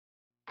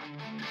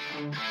Pittsburgh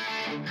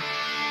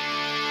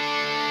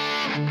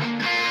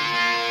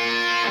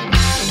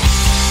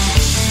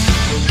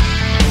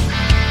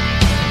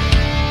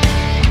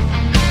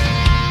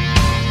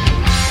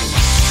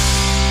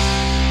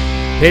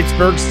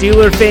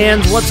Steelers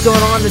fans, what's going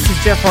on? This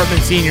is Jeff Hartman,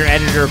 Senior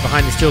Editor of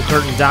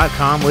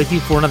BehindTheSteelCurtain.com, with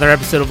you for another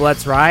episode of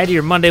Let's Ride,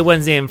 your Monday,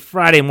 Wednesday, and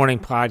Friday morning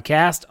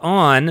podcast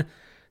on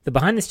the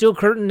Behind the Steel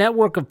Curtain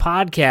network of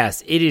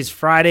podcasts. It is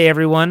Friday,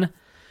 everyone.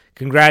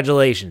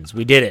 Congratulations.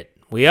 We did it.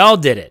 We all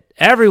did it.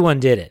 Everyone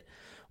did it.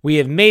 We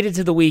have made it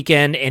to the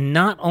weekend, and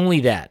not only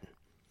that,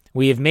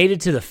 we have made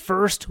it to the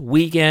first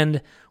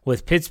weekend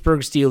with Pittsburgh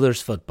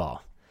Steelers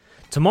football.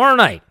 Tomorrow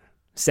night,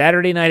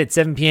 Saturday night at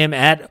 7 p.m.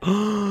 at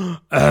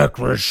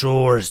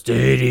Acrisure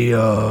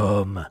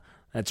Stadium.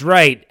 That's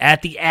right,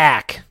 at the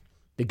AC.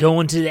 They go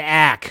into the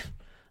AC.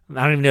 I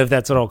don't even know if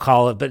that's what I'll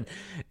call it, but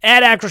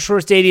at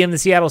Acrisure Stadium, the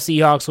Seattle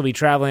Seahawks will be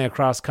traveling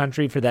across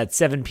country for that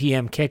 7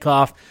 p.m.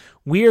 kickoff.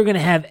 We are going to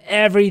have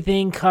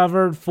everything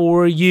covered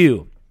for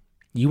you.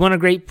 You want a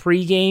great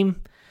pregame?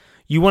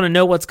 You want to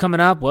know what's coming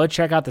up? Well,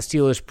 check out the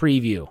Steelers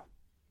Preview,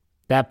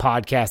 that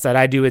podcast that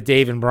I do with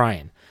Dave and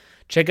Brian.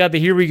 Check out the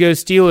Here We Go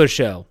Steelers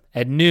show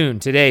at noon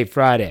today,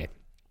 Friday.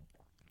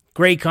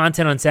 Great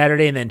content on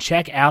Saturday, and then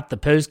check out the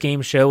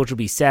post-game show, which will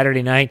be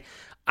Saturday night.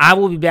 I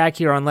will be back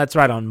here on Let's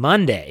Ride on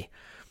Monday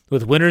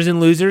with winners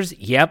and losers.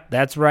 Yep,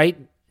 that's right.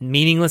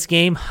 Meaningless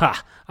game?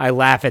 Ha, I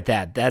laugh at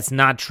that. That's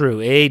not true.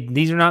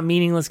 These are not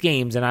meaningless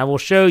games, and I will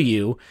show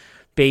you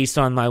based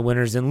on my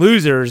winners and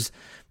losers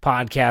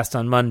podcast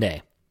on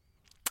Monday.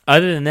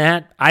 Other than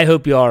that, I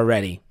hope you all are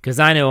ready, because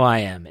I know I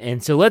am.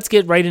 And so let's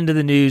get right into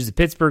the news. The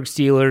Pittsburgh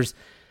Steelers,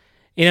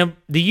 the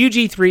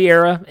UG3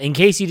 era, in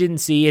case you didn't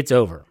see, it's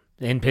over,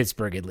 in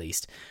Pittsburgh at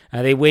least.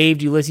 They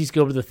waived Ulysses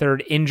Gilbert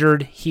III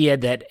injured. He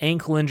had that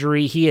ankle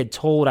injury. He had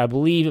told, I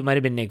believe it might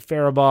have been Nick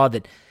Farabaugh,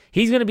 that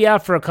he's going to be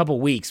out for a couple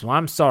weeks. Well,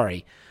 I'm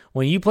sorry.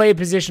 When you play a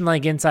position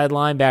like inside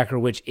linebacker,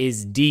 which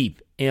is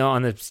deep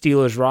on the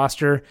Steelers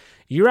roster,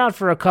 you're out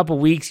for a couple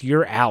weeks,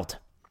 you're out.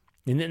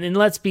 And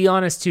let's be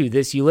honest, too,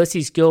 this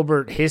Ulysses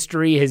Gilbert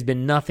history has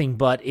been nothing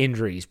but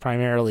injuries,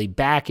 primarily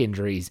back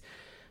injuries.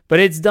 But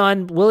it's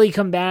done. Will he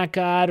come back?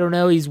 I don't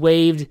know. He's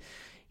waived.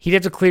 He'd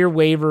have to clear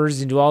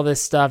waivers and do all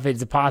this stuff.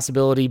 It's a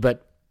possibility,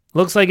 but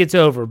looks like it's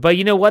over. But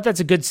you know what?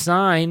 That's a good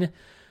sign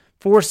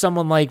for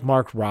someone like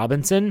Mark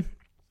Robinson,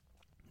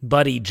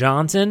 Buddy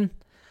Johnson.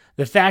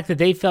 The fact that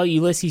they felt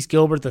Ulysses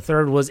Gilbert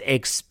III was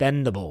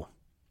expendable.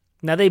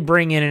 Now, they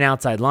bring in an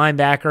outside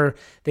linebacker.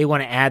 They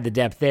want to add the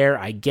depth there.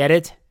 I get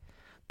it.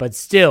 But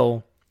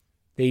still,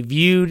 they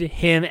viewed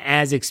him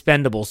as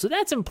expendable. So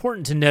that's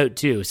important to note,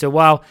 too. So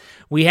while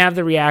we have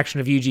the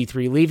reaction of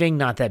UG3 leaving,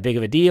 not that big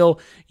of a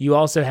deal, you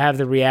also have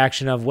the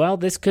reaction of, well,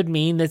 this could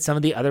mean that some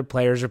of the other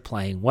players are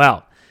playing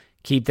well.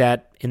 Keep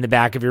that in the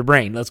back of your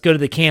brain. Let's go to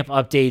the camp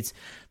updates.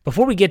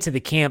 Before we get to the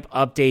camp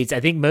updates, I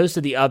think most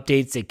of the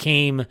updates that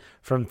came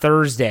from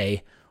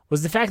Thursday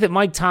was the fact that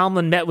Mike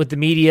Tomlin met with the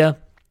media,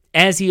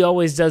 as he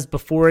always does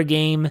before a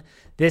game.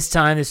 This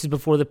time, this is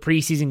before the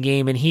preseason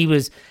game, and he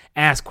was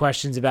asked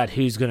questions about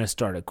who's going to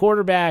start at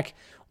quarterback,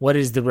 what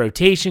is the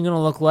rotation going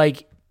to look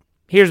like.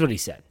 Here's what he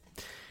said.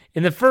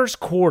 In the first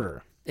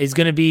quarter is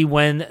going to be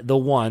when the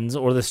ones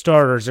or the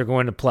starters are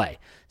going to play.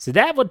 So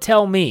that would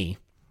tell me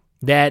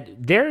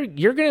that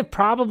you're going to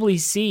probably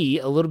see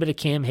a little bit of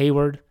Cam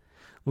Hayward,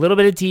 a little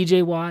bit of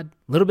TJ Watt, a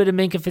little bit of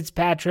Minkah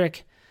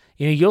Fitzpatrick.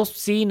 You'll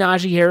see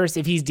Najee Harris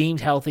if he's deemed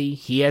healthy.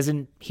 He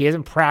hasn't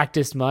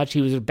practiced much. He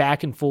was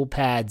back in full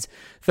pads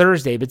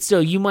Thursday, but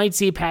still, you might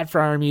see Pat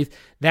Freiermuth.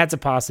 That's a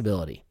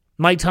possibility.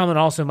 Mike Tomlin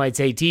also might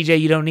say,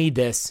 TJ, you don't need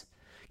this.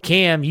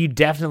 Cam, you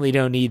definitely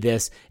don't need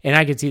this, and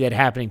I could see that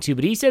happening too.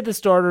 But he said the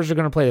starters are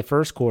going to play the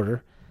first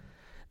quarter.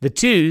 The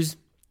twos,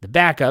 the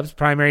backups,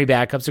 primary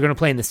backups, are going to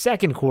play in the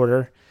second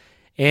quarter,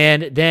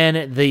 and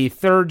then the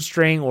third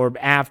string or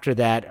after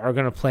that are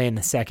going to play in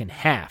the second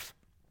half.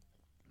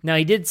 Now,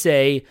 he did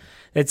say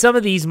that some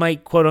of these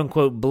might,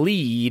 quote-unquote,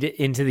 bleed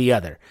into the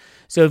other.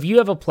 So if you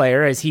have a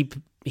player, as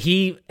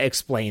he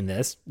explained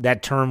this,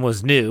 that term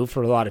was new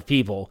for a lot of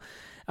people.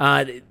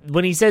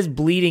 When he says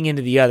bleeding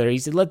into the other, he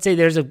said, let's say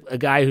there's a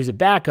guy who's a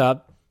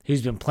backup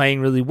who's been playing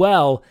really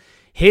well.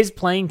 His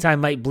playing time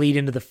might bleed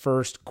into the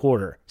first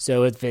quarter.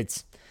 So if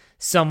it's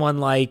someone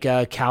like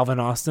Calvin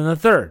Austin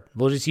III,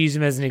 we'll just use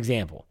him as an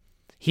example.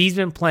 He's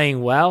been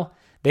playing well.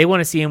 They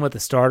want to see him with the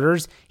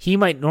starters. He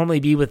might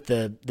normally be with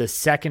the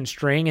second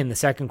string in the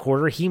second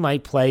quarter. He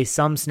might play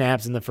some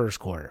snaps in the first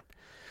quarter.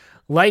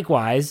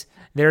 Likewise,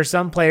 there are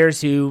some players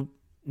who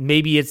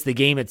maybe it's the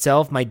game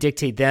itself might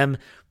dictate them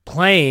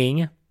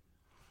playing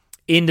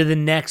into the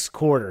next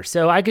quarter.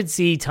 So I could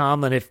see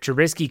Tomlin, if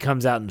Trubisky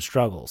comes out and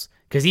struggles,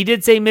 because he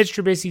did say Mitch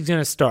Trubisky's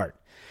going to start.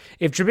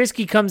 If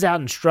Trubisky comes out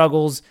and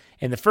struggles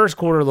and the first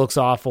quarter looks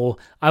awful,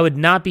 I would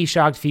not be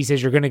shocked if he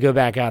says you're going to go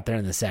back out there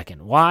in the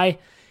second. Why?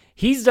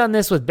 He's done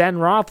this with Ben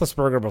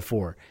Roethlisberger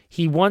before.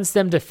 He wants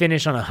them to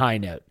finish on a high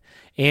note.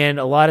 And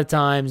a lot of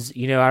times,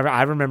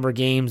 I remember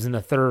games in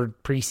the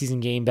third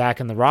preseason game back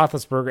in the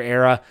Roethlisberger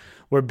era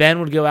where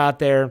Ben would go out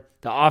there,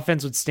 the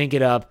offense would stink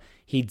it up.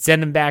 He'd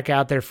send them back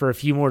out there for a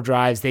few more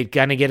drives. They'd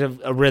kind of get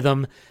a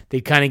rhythm.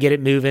 They'd kind of get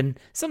it moving.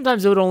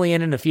 Sometimes it would only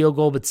end in a field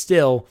goal, but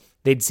still,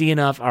 they'd see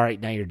enough. All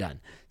right, now you're done.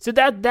 So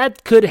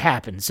that could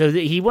happen. So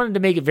he wanted to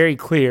make it very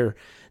clear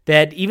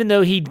that even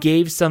though he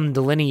gave some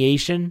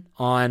delineation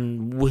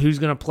on who's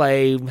going to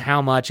play,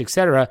 how much,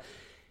 etc.,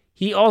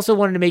 he also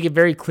wanted to make it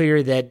very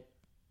clear that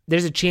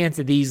there's a chance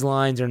that these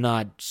lines are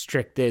not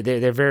strict.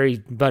 They're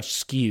very much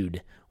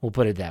skewed. We'll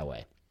put it that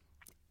way.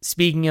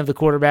 Speaking of the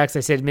quarterbacks, I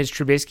said Mitch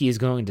Trubisky is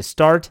going to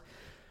start.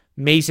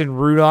 Mason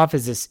Rudolph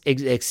is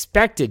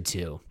expected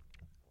to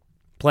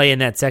play in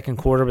that second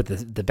quarter with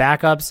the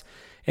backups,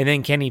 and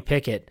then Kenny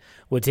Pickett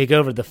would take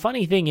over. The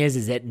funny thing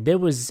is that there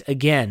was,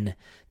 again,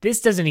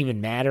 this doesn't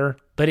even matter,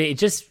 but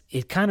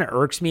it kind of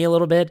irks me a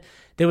little bit.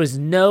 There was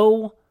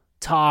no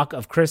talk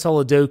of Chris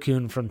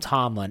Oladokun from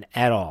Tomlin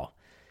at all.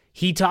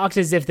 He talked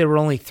as if there were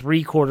only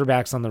 3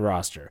 quarterbacks on the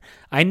roster.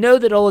 I know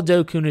that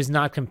Oladokun is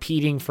not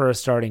competing for a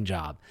starting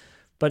job,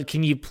 but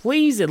can you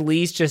please at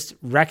least just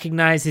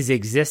recognize his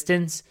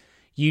existence?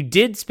 You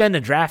did spend a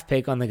draft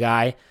pick on the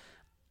guy.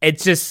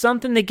 It's just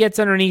something that gets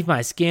underneath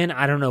my skin.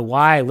 I don't know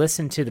why. I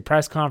listened to the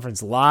press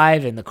conference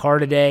live in the car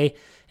today,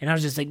 and I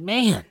was just like,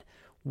 man,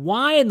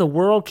 why in the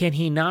world can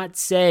he not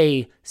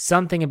say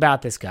something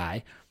about this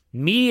guy?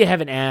 Media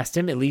haven't asked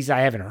him. At least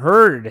I haven't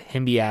heard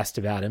him be asked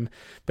about him.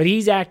 But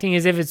he's acting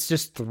as if it's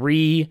just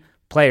 3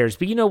 players.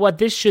 But you know what?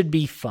 This should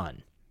be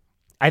fun.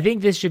 I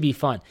think this should be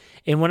fun.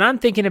 And when I'm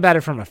thinking about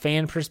it from a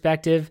fan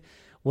perspective,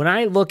 when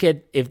I look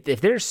at if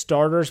there's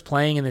starters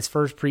playing in this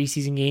first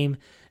preseason game,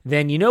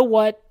 then you know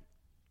what?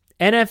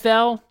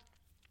 NFL,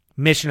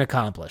 mission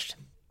accomplished.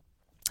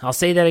 I'll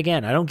say that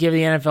again. I don't give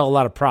the NFL a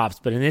lot of props,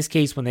 but in this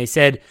case, when they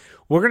said,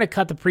 we're going to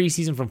cut the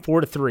preseason from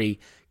 4 to 3,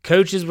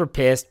 coaches were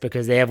pissed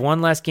because they have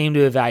one less game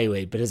to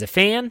evaluate. But as a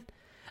fan,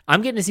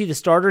 I'm getting to see the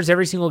starters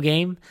every single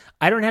game.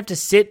 I don't have to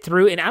sit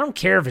through, and I don't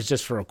care if it's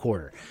just for a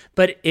quarter.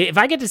 But if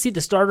I get to see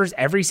the starters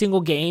every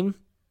single game,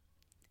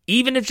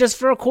 even if just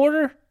for a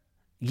quarter,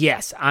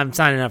 yes, I'm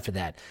signing up for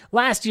that.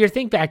 Last year,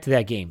 think back to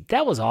that game.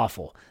 That was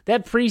awful.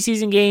 That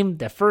preseason game,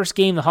 that first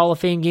game, the Hall of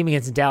Fame game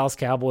against the Dallas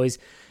Cowboys,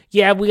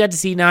 yeah, we got to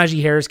see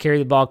Najee Harris carry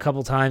the ball a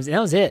couple times, and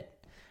that was it.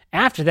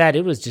 After that,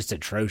 it was just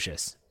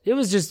atrocious. It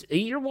was just,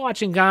 you're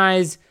watching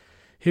guys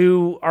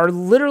who are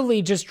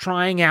literally just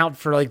trying out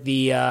for like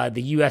the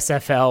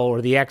USFL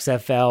or the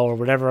XFL or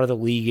whatever other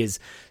league is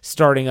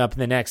starting up in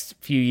the next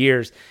few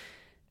years.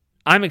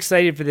 I'm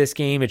excited for this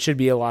game. It should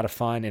be a lot of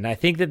fun. And I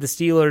think that the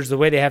Steelers, the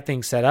way they have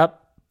things set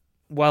up,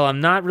 while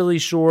I'm not really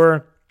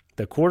sure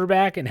the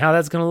quarterback and how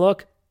that's going to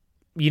look,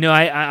 you know,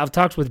 I've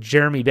talked with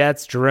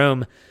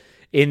Jerome,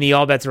 in the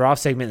All Bets Are Off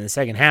segment in the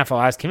second half.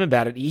 I'll ask him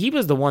about it. He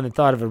was the one that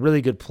thought of a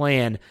really good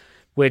plan,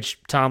 which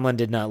Tomlin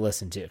did not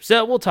listen to.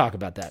 So we'll talk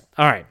about that.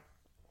 All right.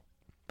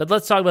 But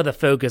let's talk about the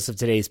focus of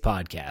today's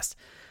podcast.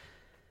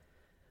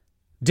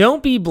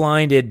 Don't be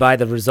blinded by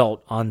the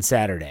result on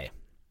Saturday,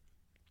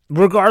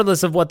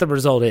 regardless of what the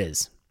result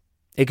is.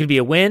 It could be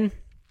a win.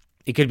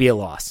 It could be a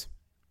loss.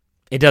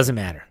 It doesn't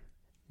matter.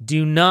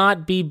 Do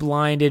not be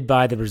blinded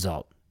by the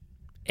result.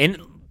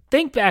 And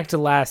think back to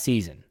last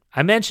season.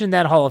 I mentioned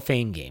that Hall of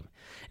Fame game.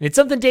 And it's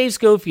something Dave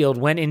Schofield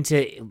went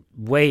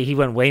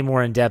way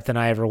more in depth than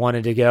I ever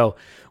wanted to go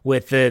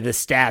with the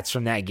stats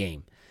from that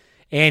game.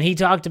 And he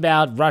talked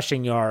about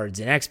rushing yards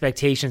and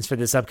expectations for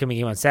this upcoming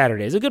game on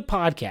Saturday. It's a good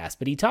podcast,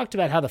 but he talked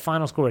about how the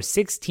final score is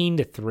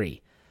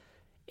 16-3.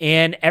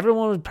 And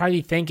everyone would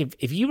probably think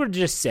if you were to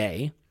just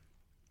say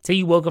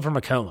you woke up from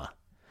a coma.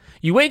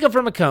 You wake up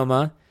from a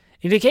coma,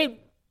 and you think, hey,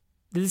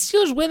 did the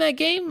Steelers win that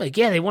game? Like,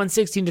 yeah, they won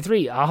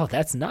 16-3. Oh,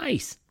 that's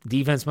nice.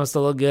 Defense must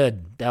have looked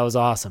good. That was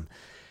awesome.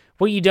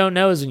 What you don't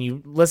know is when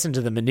you listen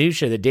to the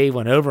minutia that Dave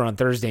went over on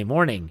Thursday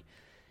morning,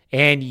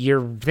 and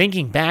you're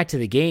thinking back to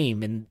the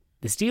game, and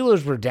the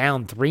Steelers were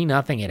down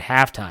 3-0 at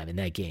halftime in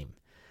that game.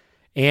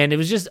 And it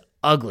was just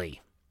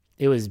ugly.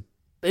 It's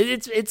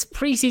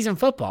preseason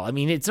football. I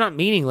mean, it's not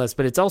meaningless,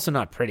 but it's also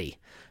not pretty.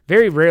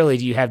 Very rarely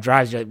do you have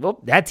drives you're like, well,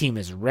 that team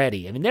is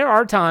ready. I mean, there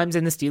are times,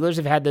 and the Steelers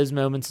have had those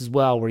moments as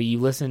well, where you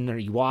listen or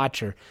you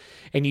watch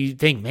and you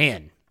think,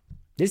 man,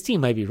 this team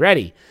might be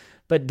ready.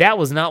 But that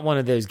was not one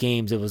of those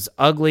games. It was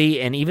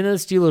ugly, and even though the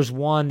Steelers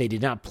won, they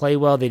did not play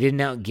well. They didn't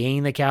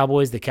outgain the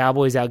Cowboys. The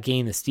Cowboys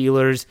outgained the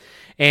Steelers,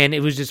 and it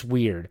was just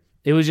weird.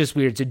 It was just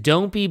weird. So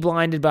don't be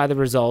blinded by the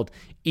result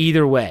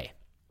either way.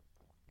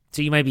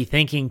 So you might be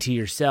thinking to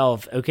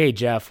yourself, okay,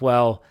 Jeff,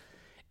 well,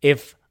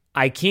 if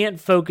I can't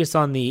focus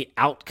on the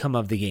outcome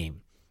of the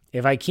game,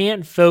 if I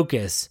can't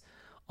focus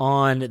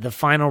on the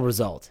final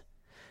result,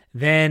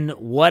 then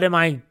what am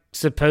I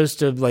supposed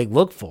to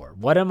look for?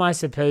 What am I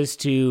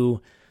supposed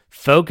to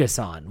focus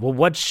on? Well,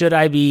 what should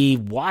I be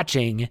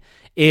watching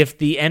if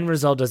the end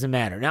result doesn't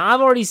matter? Now,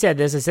 I've already said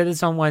this. I said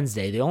this on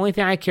Wednesday. The only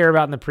thing I care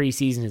about in the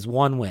preseason is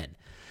one win.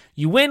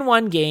 You win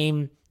one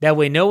game. That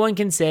way no one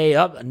can say,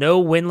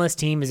 no winless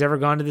team has ever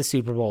gone to the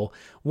Super Bowl.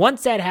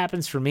 Once that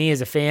happens for me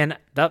as a fan,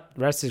 the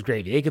rest is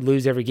gravy. They could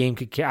lose every game.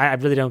 I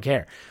really don't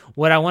care.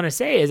 What I want to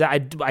say is I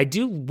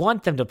do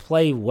want them to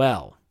play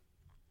well.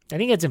 I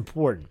think that's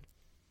important.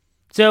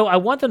 So I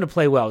want them to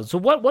play well. So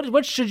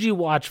what should you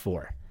watch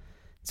for?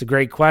 It's a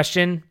great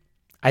question.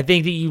 I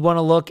think that you want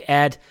to look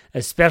at,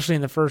 especially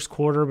in the first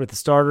quarter with the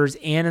starters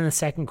and in the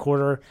second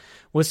quarter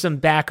with some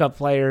backup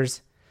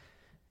players,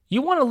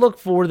 you want to look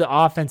for the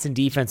offense and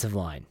defensive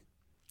line.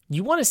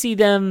 You want to see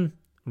them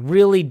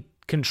really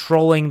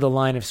controlling the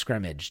line of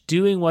scrimmage,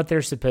 doing what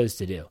they're supposed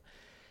to do.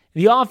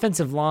 The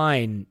offensive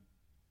line,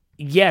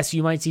 yes,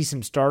 you might see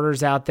some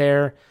starters out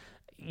there.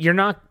 You're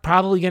not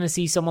probably going to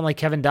see someone like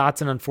Kevin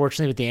Dotson,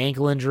 unfortunately, with the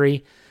ankle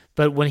injury.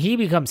 But when he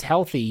becomes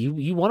healthy,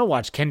 you want to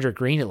watch Kendrick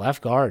Green at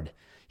left guard.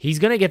 He's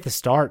going to get the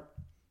start.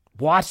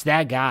 Watch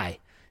that guy.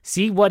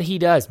 See what he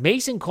does.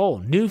 Mason Cole,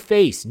 new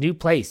face, new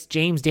place.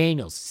 James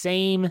Daniels,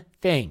 same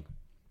thing.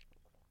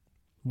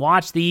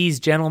 Watch these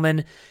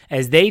gentlemen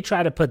as they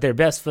try to put their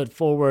best foot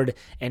forward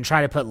and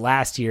try to put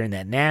last year in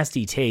that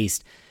nasty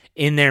taste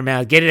in their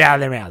mouth. Get it out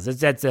of their mouths.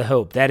 That's the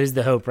hope. That is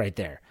the hope right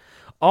there.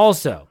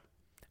 Also,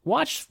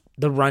 watch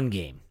the run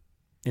game.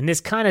 And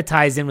this kind of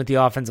ties in with the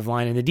offensive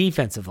line and the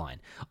defensive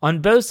line. On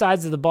both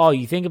sides of the ball,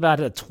 you think about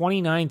a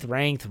 29th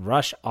ranked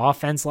rush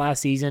offense last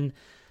season,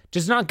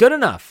 just not good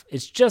enough.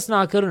 It's just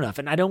not good enough.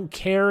 And I don't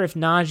care if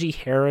Najee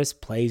Harris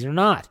plays or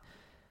not.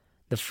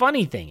 The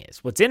funny thing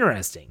is, what's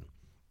interesting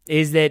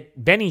is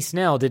that Benny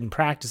Snell didn't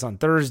practice on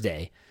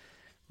Thursday.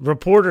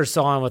 Reporters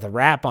saw him with a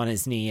wrap on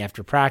his knee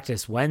after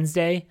practice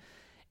Wednesday.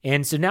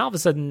 And so now all of a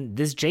sudden,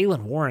 this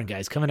Jaylen Warren guy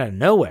is coming out of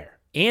nowhere.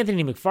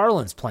 Anthony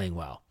McFarland's playing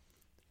well.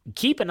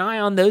 Keep an eye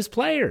on those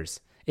players.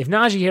 If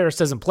Najee Harris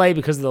doesn't play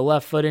because of the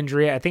left foot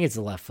injury, I think it's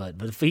the left foot,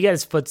 but if he got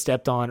his foot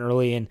stepped on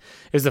early and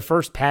it was the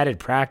first padded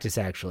practice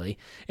actually,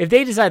 if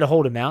they decide to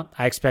hold him out,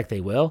 I expect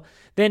they will,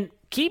 then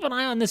keep an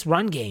eye on this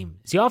run game.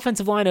 Is the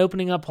offensive line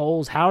opening up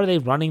holes? How are they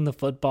running the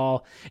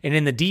football? And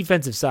in the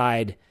defensive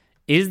side,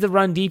 is the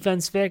run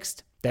defense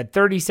fixed? That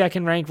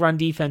 32nd ranked run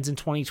defense in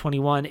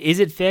 2021, is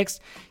it fixed?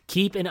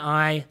 Keep an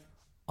eye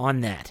on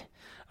that.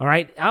 All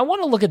right, I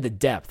want to look at the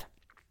depth.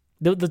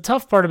 The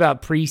tough part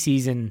about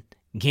preseason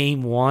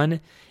game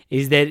one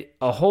is that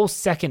a whole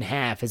second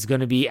half is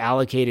going to be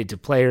allocated to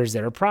players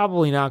that are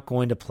probably not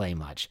going to play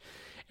much.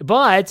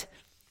 But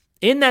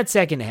in that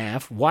second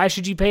half, why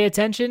should you pay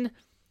attention?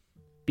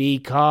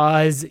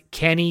 Because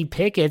Kenny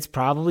Pickett's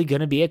probably going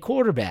to be a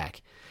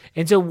quarterback.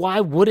 And so why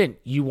wouldn't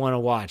you want to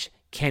watch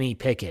Kenny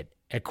Pickett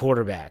at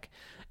quarterback?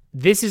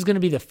 This is going to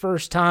be the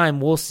first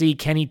time we'll see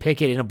Kenny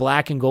Pickett in a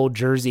black and gold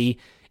jersey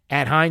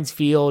at Heinz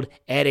Field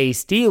at a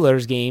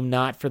Steelers game,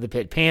 not for the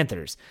Pitt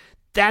Panthers.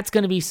 That's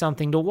going to be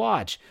something to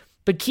watch.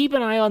 But keep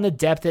an eye on the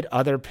depth at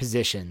other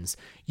positions.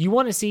 You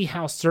want to see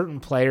how certain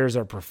players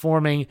are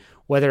performing,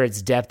 whether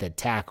it's depth at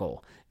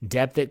tackle,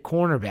 depth at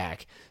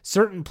cornerback,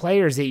 certain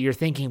players that you're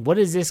thinking, what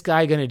is this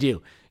guy going to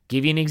do?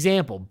 Give you an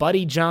example.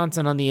 Buddy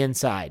Johnson on the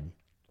inside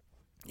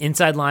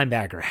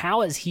linebacker.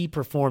 How is he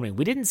performing?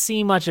 We didn't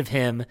see much of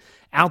him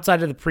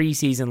outside of the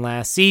preseason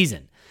last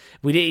season.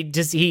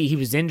 He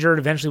was injured,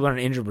 eventually went on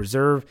injured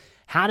reserve.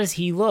 How does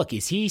he look?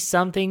 Is he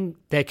someone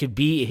that could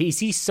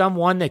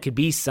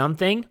be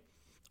something,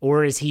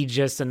 or is he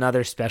just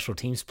another special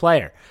teams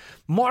player?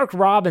 Mark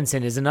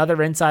Robinson is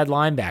another inside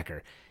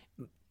linebacker.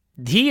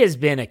 He has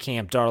been a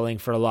camp darling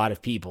for a lot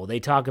of people. They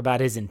talk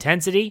about his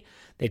intensity.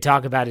 They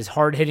talk about his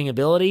hard-hitting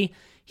ability.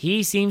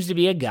 He seems to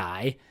be a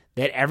guy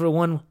that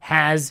everyone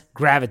has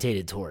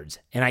gravitated towards,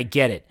 and I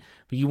get it.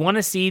 But you want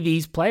to see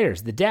these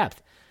players, the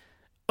depth.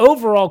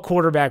 Overall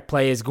quarterback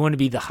play is going to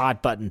be the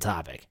hot button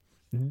topic.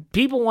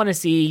 People want to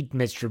see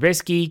Mitch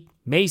Trubisky,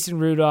 Mason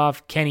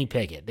Rudolph, Kenny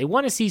Pickett. They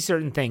want to see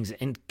certain things,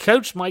 and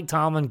Coach Mike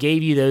Tomlin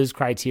gave you those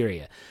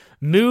criteria.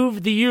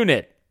 Move the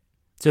unit.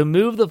 So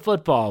move the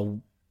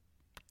football,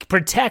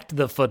 protect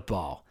the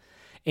football,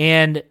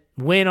 and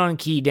win on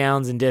key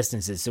downs and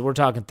distances. So we're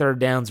talking third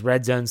downs,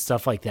 red zone,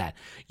 stuff like that.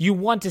 You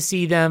want to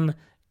see them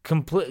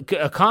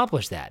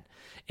accomplish that.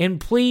 And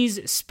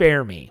please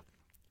spare me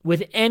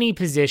with any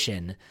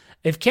position.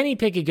 If Kenny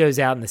Pickett goes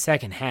out in the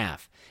second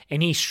half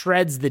and he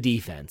shreds the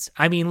defense,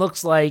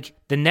 looks like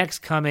the next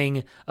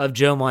coming of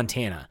Joe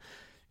Montana.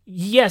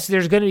 Yes,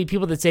 there's going to be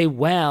people that say,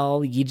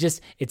 well,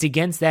 it's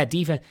against that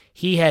defense.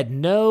 He had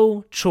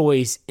no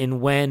choice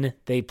in when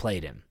they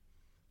played him.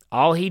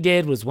 All he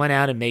did was went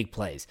out and make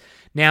plays.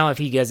 Now, if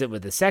he does it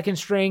with the second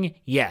string,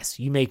 yes,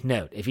 you make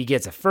note. If he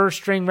gets a first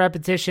string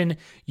repetition,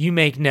 you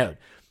make note.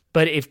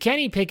 But if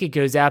Kenny Pickett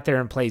goes out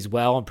there and plays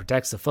well and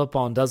protects the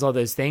football and does all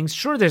those things,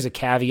 sure, there's a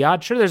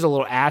caveat. Sure, there's a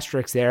little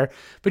asterisk there.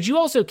 But you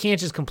also can't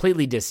just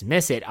completely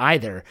dismiss it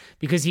either,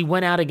 because he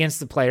went out against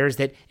the players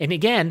that, and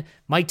again,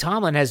 Mike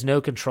Tomlin has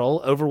no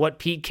control over what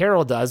Pete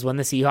Carroll does when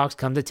the Seahawks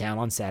come to town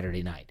on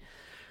Saturday night.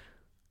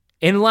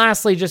 And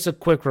lastly, just a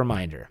quick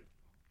reminder.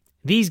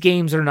 These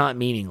games are not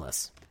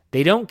meaningless.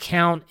 They don't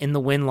count in the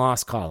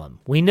win-loss column.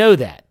 We know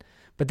that.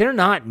 But they're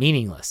not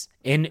meaningless.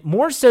 And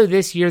more so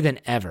this year than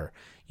ever.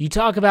 You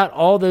talk about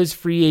all those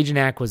free agent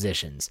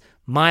acquisitions.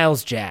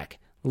 Miles Jack,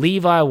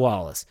 Levi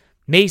Wallace,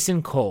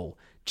 Mason Cole,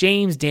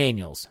 James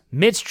Daniels,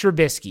 Mitch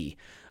Trubisky,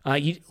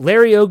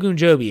 Larry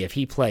Ogunjobi if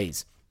he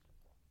plays.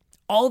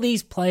 All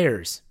these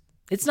players,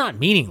 it's not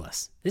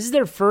meaningless. This is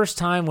their first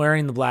time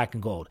wearing the black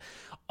and gold.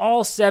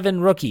 all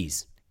 7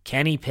 rookies,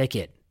 Kenny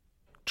Pickett,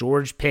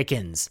 George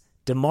Pickens,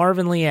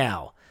 DeMarvin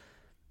Leal,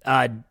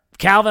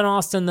 Calvin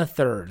Austin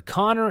III,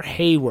 Connor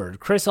Hayward,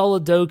 Chris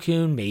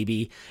Oladokun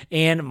maybe,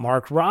 and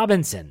Mark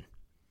Robinson.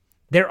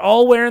 They're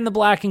all wearing the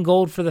black and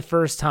gold for the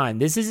first time.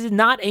 This is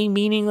not a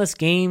meaningless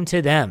game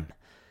to them.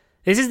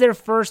 This is their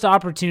first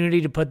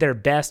opportunity to put their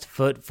best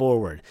foot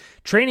forward.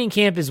 Training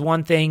camp is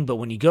one thing, but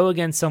when you go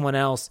against someone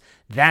else,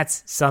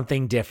 that's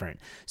something different.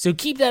 So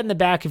keep that in the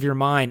back of your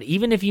mind.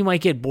 Even if you might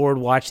get bored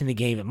watching the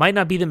game, it might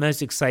not be the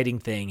most exciting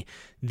thing.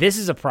 This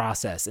is a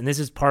process, and this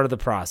is part of the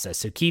process.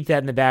 So keep that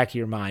in the back of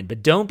your mind.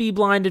 But don't be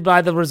blinded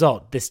by the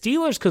result. The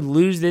Steelers could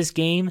lose this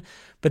game,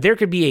 but there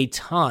could be a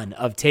ton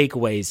of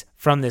takeaways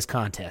from this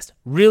contest.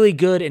 Really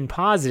good and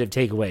positive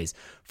takeaways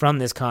from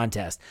this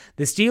contest.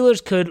 The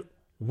Steelers could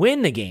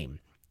win the game.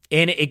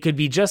 And it could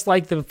be just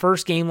like the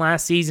first game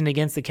last season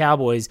against the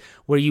Cowboys,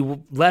 where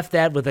you left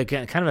that with a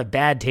kind of a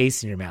bad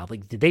taste in your mouth.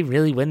 Like, did they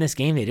really win this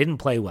game? They didn't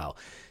play well.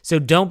 So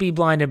don't be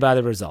blinded by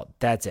the result.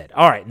 That's it.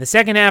 All right, in the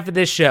second half of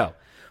this show,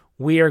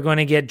 we are going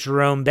to get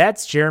Jerome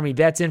Betts, Jeremy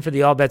Betts in for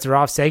the All Bets Are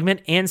Off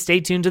segment, and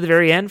stay tuned to the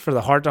very end for the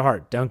Heart to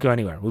Heart. Don't go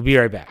anywhere. We'll be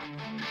right back.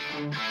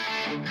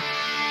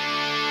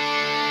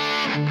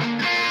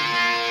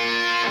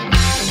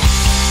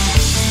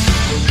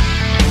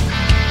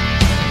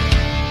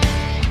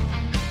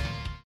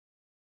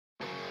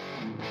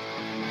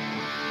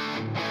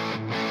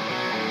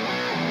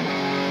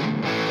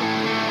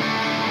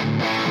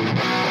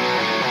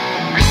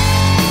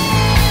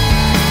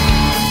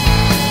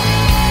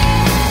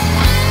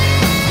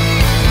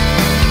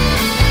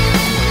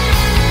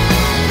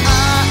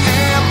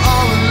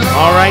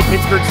 All right,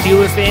 Pittsburgh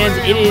Steelers fans,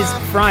 it is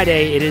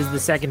Friday. It is the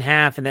second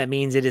half, and that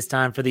means it is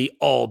time for the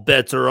All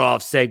Bets Are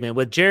Off segment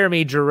with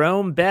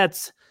Jerome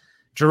Betts.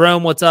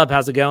 Jerome, what's up?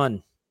 How's it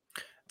going?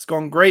 It's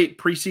going great.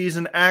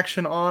 Preseason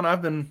action on.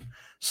 I've been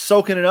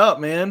soaking it up,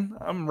 man.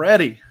 I'm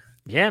ready.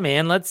 Yeah,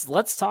 man.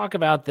 Let's talk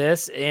about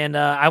this. And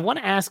I want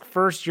to ask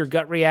first your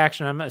gut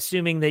reaction. I'm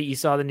assuming that you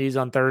saw the news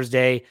on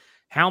Thursday,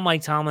 how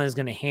Mike Tomlin is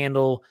going to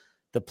handle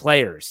the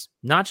players,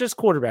 not just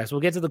quarterbacks.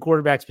 We'll get to the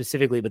quarterback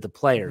specifically, but the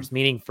players,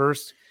 meaning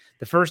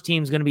the first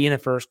team is going to be in the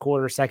first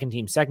quarter, second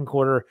team, second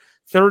quarter,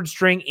 third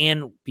string,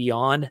 and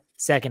beyond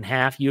second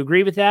half. You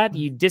agree with that?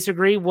 You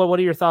disagree? What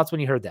are your thoughts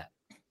when you heard that?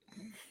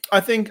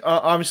 I think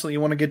obviously you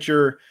want to get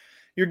your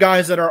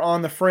guys that are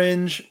on the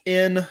fringe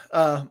in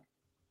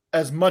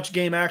as much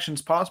game action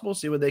as possible,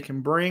 see what they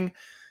can bring.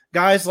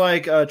 Guys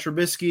like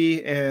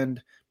Trubisky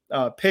and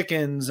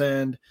Pickens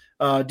and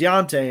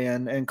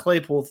Deontay and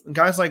Claypool,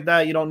 guys like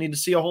that you don't need to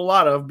see a whole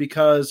lot of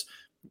because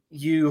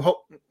you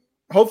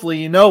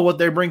hopefully you know what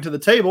they bring to the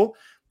table,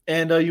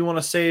 and you want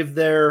to save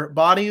their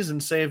bodies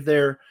and save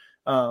their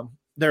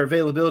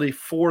availability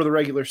for the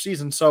regular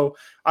season. So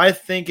I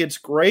think it's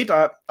great.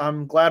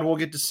 I'm glad we'll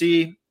get to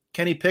see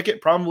Kenny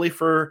Pickett probably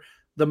for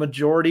the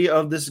majority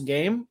of this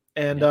game,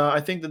 and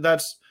I think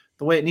that's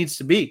the way it needs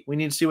to be. We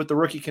need to see what the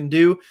rookie can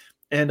do,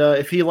 and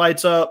if he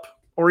lights up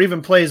or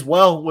even plays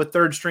well with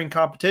third-string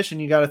competition,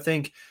 you got to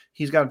think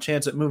he's got a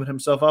chance at moving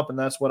himself up, and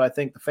that's what I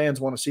think the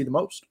fans want to see the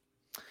most.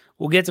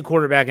 We'll get to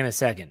quarterback in a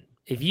second.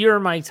 If you're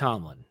Mike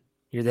Tomlin,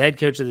 you're the head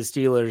coach of the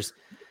Steelers,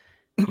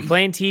 you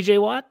playing TJ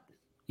Watt?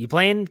 You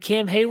playing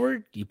Cam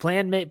Hayward? You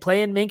playing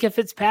Minkah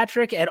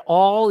Fitzpatrick at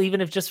all,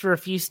 even if just for a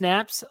few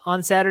snaps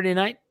on Saturday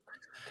night?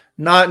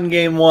 Not in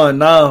game one.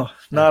 No,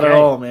 not at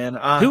all, man.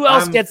 Who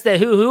else gets that?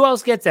 Who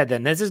else gets that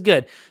then? This is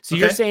good. So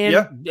you're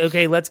saying,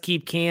 okay, let's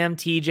keep Cam,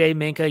 TJ,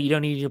 Minkah. You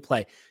don't need to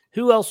play.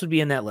 Who else would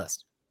be in that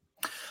list?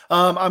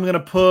 I'm going to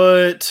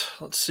put,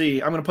 I'm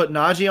going to put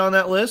Najee on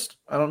that list.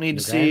 I don't need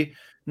to see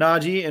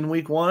Najee in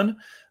week one.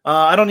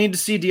 I don't need to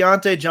see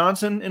Deontay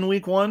Johnson in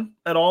week one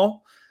at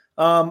all.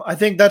 I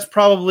think that's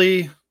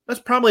probably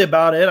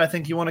about it. I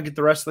think you want to get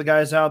the rest of the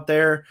guys out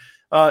there,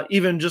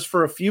 even just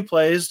for a few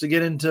plays to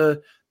get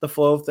into the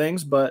flow of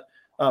things. But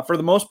for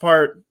the most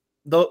part,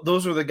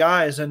 those are the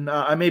guys. And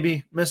I may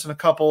be missing a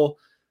couple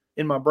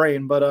in my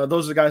brain, but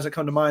those are the guys that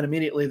come to mind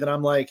immediately that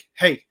I'm like,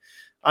 hey,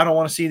 I don't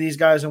want to see these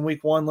guys in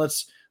week one.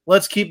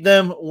 Let's keep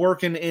them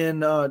working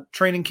in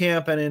training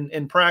camp and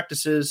in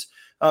practices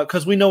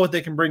because we know what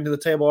they can bring to the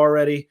table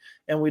already,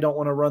 and we don't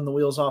want to run the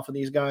wheels off of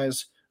these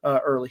guys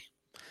early.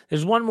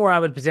 There's one more I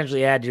would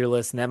potentially add to your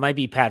list, and that might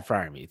be Pat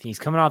Freiermuth. He's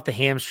coming off the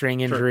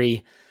hamstring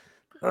injury.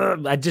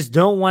 Sure. I just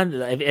don't want –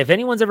 if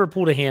anyone's ever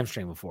pulled a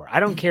hamstring before, I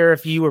don't care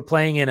if you were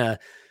playing in a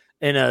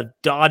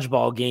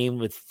dodgeball game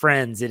with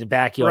friends in a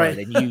backyard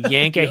and you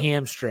yank a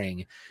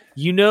hamstring,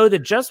 you know that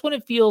just when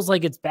it feels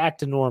like it's back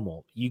to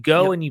normal, you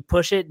go and you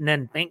push it, and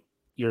then think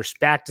you're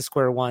back to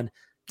square one.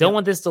 Don't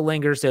want this to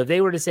linger. So if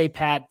they were to say,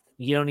 Pat,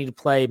 you don't need to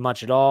play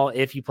much at all.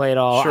 If you play at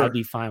all, I'd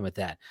be fine with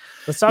that.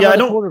 Let's talk about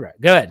the quarterback.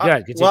 Go ahead.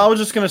 Continue. Well, I was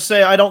just going to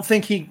say, I don't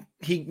think he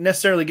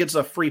necessarily gets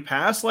a free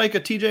pass like a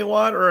TJ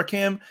Watt or a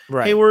Cam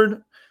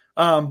Hayward.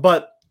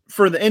 But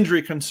for the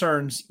injury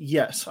concerns,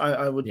 yes,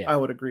 I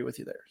would agree with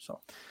you there. So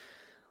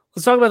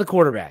let's talk about the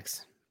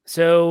quarterbacks.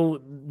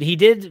 So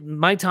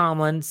Mike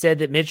Tomlin said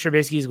that Mitch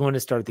Trubisky is going to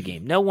start the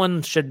game. No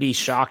one should be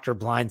shocked or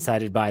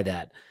blindsided by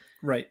that.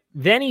 Right.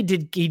 Then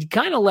he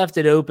kind of left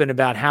it open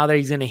about how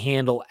he's going to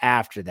handle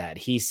after that.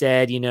 He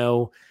said,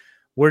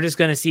 we're just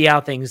going to see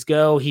how things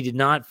go. He did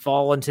not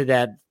fall into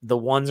that. The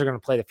ones are going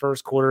to play the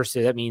first quarter.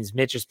 So that means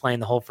Mitch is playing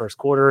the whole first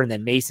quarter and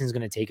then Mason's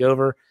going to take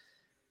over.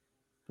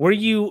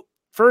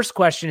 First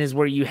question is,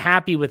 were you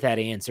happy with that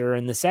answer?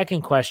 And the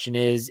second question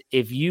is,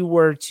 if you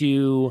were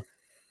to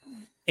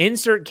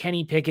insert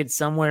Kenny Pickett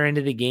somewhere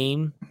into the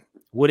game,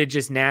 would it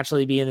just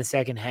naturally be in the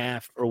second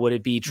half, or would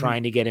it be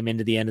trying to get him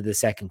into the end of the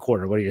second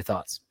quarter? What are your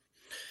thoughts?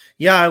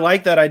 Yeah, I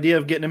like that idea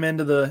of getting him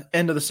into the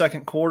end of the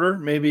second quarter,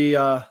 maybe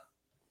a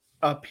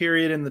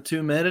period in the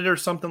 2-minute or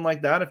something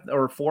like that,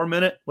 or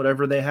 4-minute,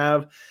 whatever they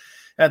have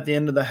at the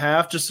end of the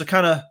half, just to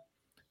kind of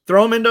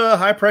throw him into a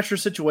high-pressure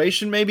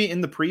situation maybe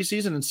in the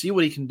preseason and see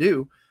what he can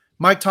do.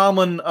 Mike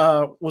Tomlin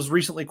was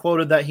recently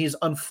quoted that he's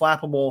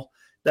unflappable,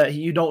 that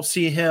you don't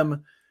see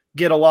him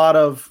get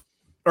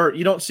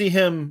you don't see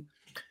him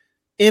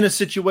in a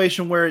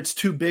situation where it's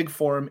too big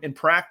for him in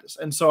practice.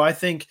 And so I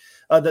think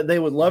that they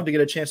would love to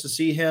get a chance to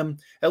see him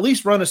at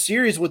least run a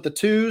series with the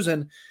twos.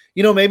 And,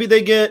 maybe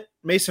they get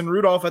Mason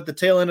Rudolph at the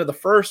tail end of the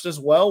first as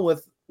well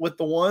with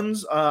the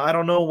ones. I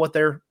don't know what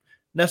their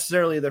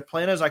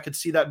plan is. I could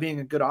see that being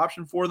a good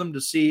option for them to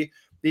see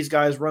these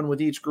guys run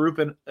with each group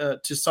and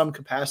to some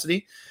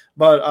capacity.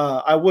 But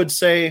I would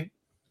say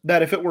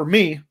that if it were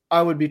me,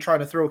 I would be trying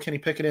to throw Kenny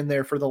Pickett in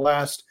there for the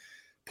last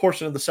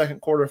portion of the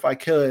second quarter if I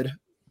could,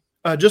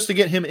 just to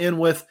get him in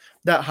with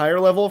that higher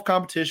level of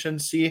competition,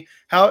 see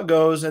how it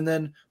goes, and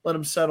then let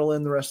him settle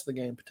in the rest of the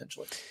game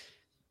potentially.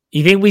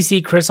 You think we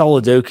see Chris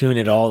Oladokun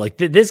at all? Like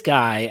this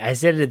guy, I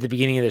said it at the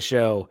beginning of the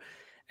show.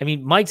 I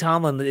mean, Mike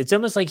Tomlin, it's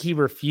almost like he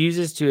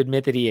refuses to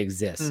admit that he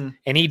exists.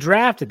 And he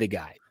drafted the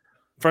guy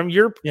from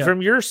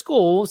your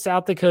school,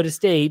 South Dakota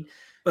State.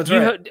 That's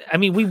right. I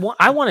mean,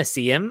 I want to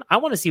see him. I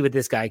want to see what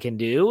this guy can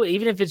do,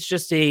 even if it's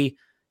just a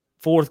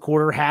fourth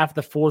quarter, half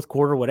the fourth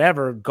quarter,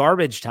 whatever,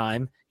 garbage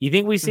time. You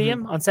think we see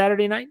him on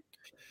Saturday night?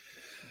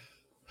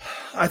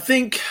 I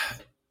think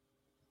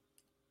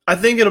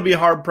it'll be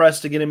hard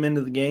pressed to get him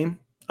into the game.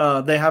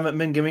 They haven't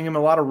been giving him a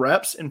lot of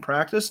reps in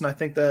practice, and I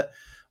think that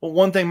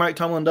one thing Mike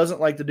Tomlin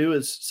doesn't like to do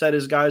is set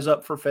his guys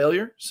up for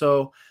failure.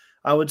 So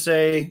I would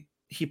say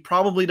he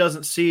probably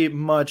doesn't see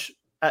much,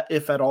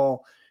 if at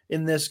all,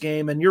 in this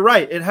game. And you're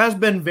right. It has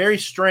been very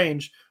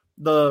strange,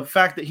 the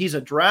fact that he's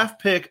a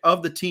draft pick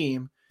of the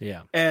team.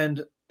 Yeah.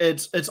 And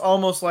it's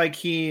almost like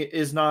he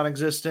is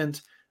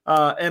non-existent.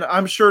 And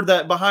I'm sure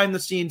that behind the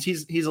scenes,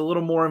 he's a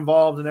little more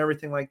involved and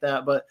everything like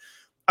that. But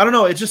I don't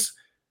know.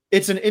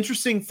 It's an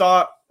interesting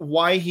thought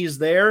why he's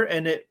there.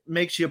 And it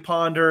makes you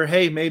ponder,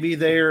 hey, maybe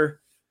they're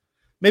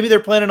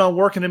planning on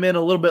working him in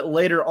a little bit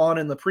later on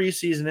in the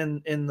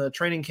preseason in the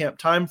training camp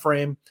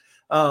timeframe,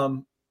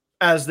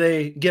 as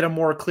they get a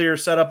more clear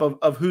setup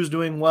of who's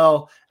doing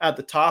well at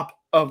the top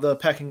of the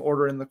pecking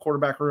order in the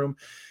quarterback room.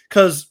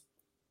 Because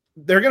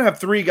they're going to have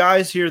three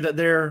guys here that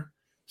they're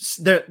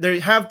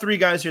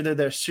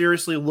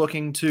seriously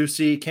looking to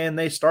see, can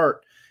they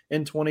start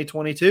in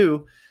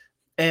 2022?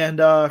 And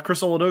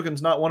Chris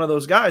Oladokun's not one of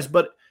those guys.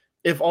 But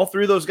if all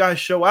three of those guys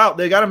show out,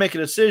 they got to make a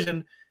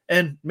decision.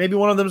 And maybe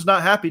one of them is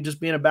not happy just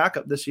being a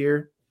backup this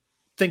year,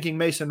 thinking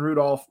Mason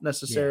Rudolph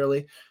necessarily.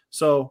 Yeah.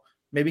 So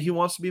maybe he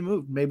wants to be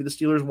moved. Maybe the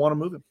Steelers want to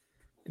move him.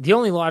 The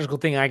only logical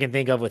thing I can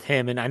think of with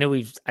him, and I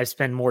know I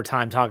spend more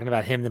time talking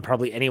about him than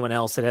probably anyone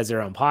else that has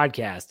their own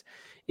podcast,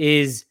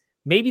 is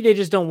maybe they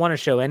just don't want to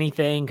show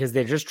anything because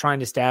they're just trying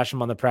to stash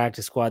him on the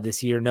practice squad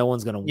this year. No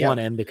one's going to want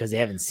him because they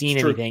haven't seen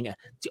anything. It's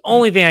the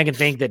only thing I can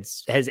think that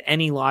has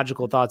any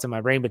logical thoughts in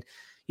my brain. But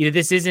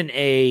this isn't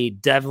a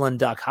Devlin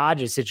Duck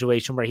Hodges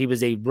situation where he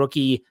was a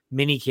rookie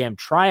minicamp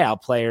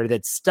tryout player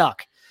that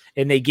stuck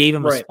and they gave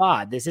him a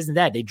spot. This isn't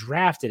that. They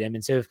drafted him.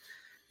 And so if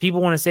people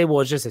want to say,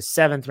 well, it's just a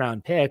 7th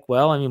round pick.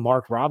 Well, I mean,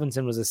 Mark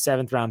Robinson was a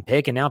 7th round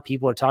pick, and now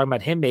people are talking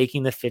about him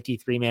making the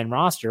 53-man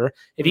roster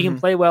if he can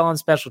play well on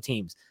special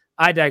teams.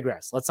 I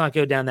digress. Let's not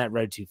go down that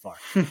road too far.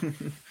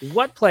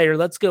 What player,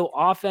 let's go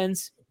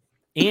offense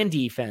and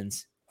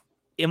defense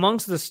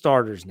amongst the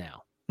starters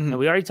now. Now,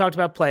 we already talked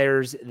about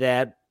players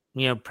that,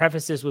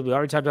 preface this with, we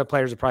already talked about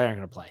players that probably aren't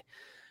going to play.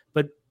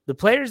 But the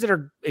players that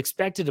are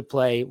expected to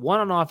play, one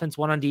on offense,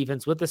 one on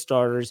defense with the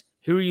starters,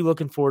 who are you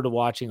looking forward to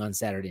watching on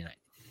Saturday night?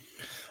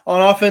 On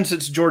offense,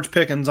 it's George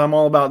Pickens. I'm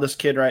all about this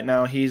kid right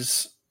now.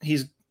 He's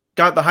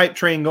got the hype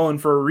train going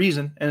for a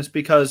reason, and it's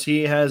because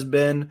he has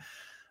been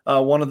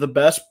one of the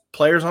best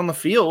players on the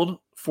field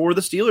for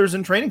the Steelers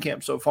in training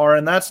camp so far,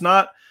 and that's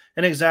not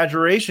an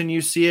exaggeration.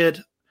 You see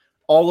it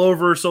all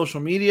over social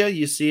media.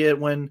 You see it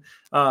when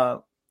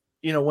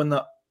when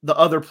the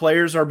other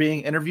players are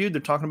being interviewed.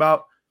 They're talking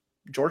about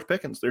George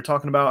Pickens. They're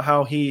talking about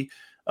how he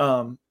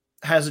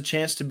has a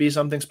chance to be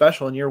something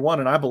special in year one,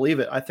 and I believe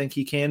it. I think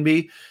he can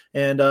be,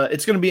 and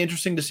it's going to be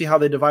interesting to see how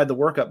they divide the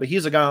work up. But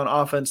he's a guy on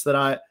offense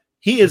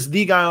he is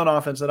the guy on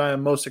offense that I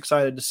am most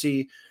excited to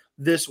see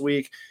this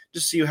week,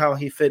 just see how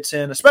he fits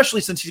in,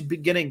 especially since he's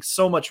been getting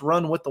so much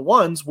run with the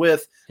ones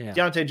with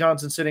Deontay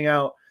Johnson sitting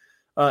out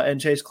and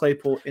Chase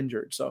Claypool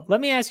injured. So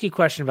let me ask you a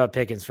question about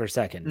Pickens for a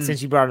second,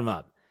 since you brought him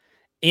up.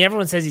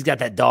 everyone says he's got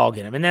that dog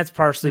in him, and that's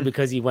partially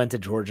because he went to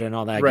Georgia and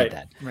all that. I Right,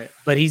 get that. right.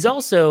 But he's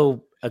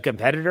also a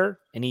competitor,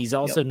 and he's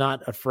also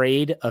not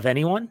afraid of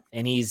anyone,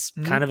 and he's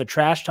kind of a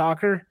trash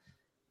talker.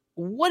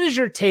 What is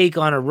your take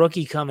on a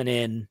rookie coming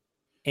in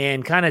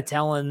and kind of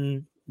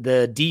telling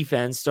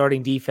the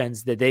starting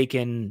defense, that they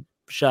can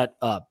shut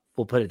up?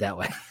 We'll put it that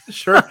way.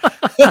 Sure.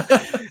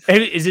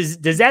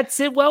 Does that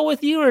sit well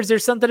with you, or is there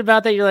something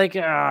about that you're like,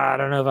 I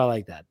don't know if I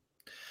like that?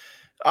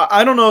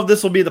 I don't know if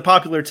this will be the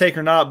popular take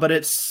or not, but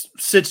it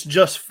sits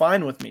just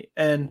fine with me.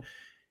 And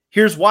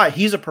here's why.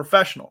 He's a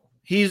professional.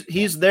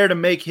 He's there to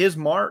make his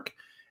mark.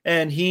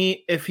 And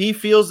if he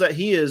feels that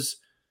he is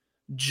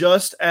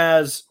just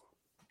as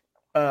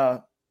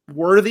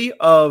worthy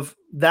of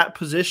that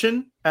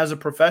position as a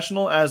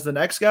professional as the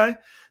next guy,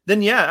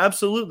 then yeah,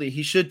 absolutely.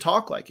 He should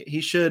talk like it. He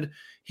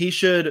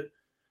should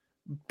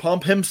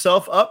pump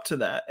himself up to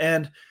that.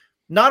 And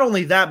not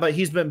only that, but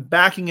he's been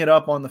backing it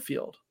up on the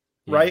field.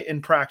 Right,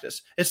 in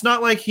practice. It's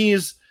not like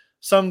he's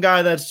some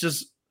guy that's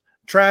just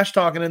trash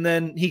talking and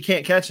then he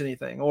can't catch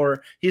anything,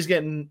 or he's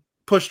getting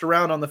pushed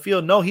around on the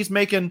field. No, he's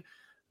making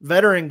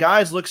veteran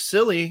guys look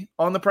silly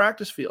on the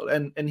practice field,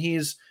 and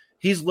he's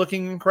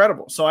looking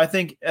incredible. So I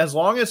think as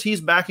long as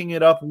he's backing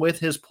it up with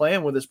his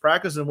plan, with his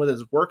practice, and with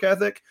his work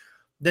ethic,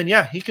 then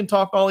yeah, he can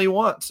talk all he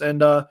wants.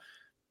 And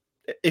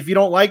if you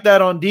don't like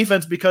that on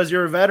defense because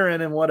you're a veteran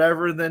and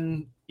whatever,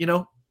 then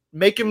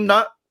make him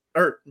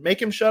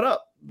shut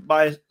up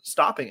by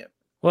stopping it.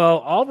 Well,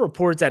 all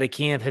reports out of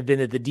camp have been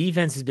that the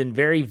defense has been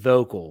very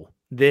vocal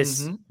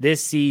this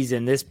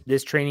season,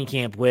 this training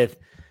camp, with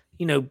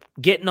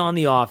getting on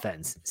the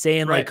offense,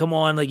 saying like, come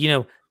on, like,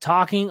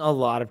 talking a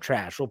lot of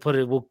trash.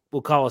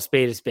 We'll call a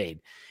spade a spade.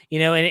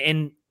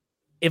 And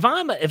if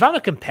I'm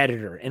a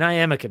competitor, and I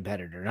am a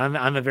competitor, and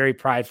I'm a very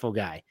prideful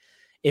guy,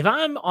 if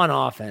I'm on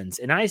offense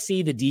and I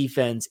see the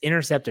defense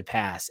intercept a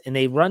pass and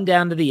they run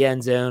down to the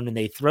end zone and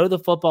they throw the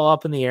football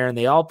up in the air and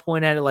they all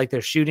point at it like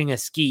they're shooting a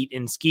skeet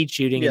in skeet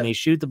shooting, and they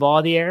shoot the ball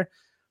in the air,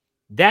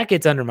 that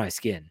gets under my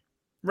skin.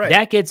 Right.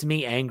 That gets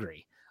me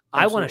angry.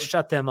 Absolutely. I want to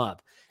shut them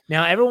up.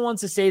 Now, everyone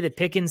wants to say that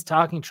Pickens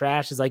talking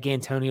trash is like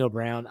Antonio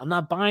Brown. I'm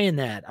not buying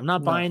that. I'm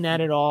not buying that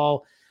at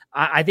all.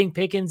 I think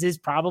Pickens is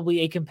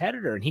probably a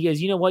competitor. And he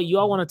goes, you know what? You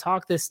all want to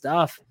talk this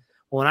stuff.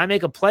 When I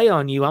make a play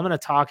on you, I'm going to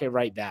talk it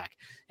right back.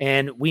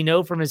 And we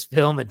know from his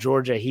film at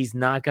Georgia, he's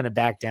not going to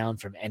back down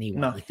from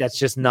anyone. No. Like, that's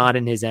just not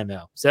in his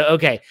MO. So,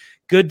 okay,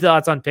 good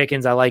thoughts on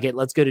Pickens. I like it.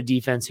 Let's go to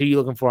defense. Who are you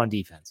looking for on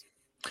defense?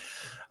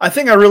 I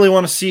think I really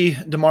want to see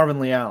DeMarvin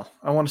Leal.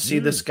 I want to see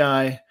this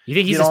guy. You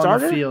think he's a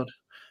starter? On the field.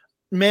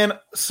 Man,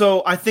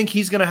 so I think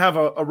he's going to have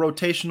a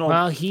rotational.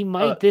 Well, he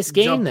might this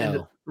game,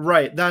 though.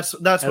 Right. That's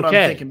what I'm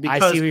thinking.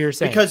 Because, I see what you're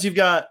saying. Because you've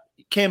got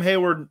Cam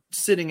Hayward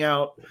sitting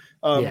out.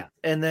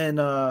 And then,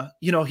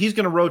 he's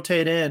going to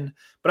rotate in,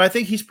 but I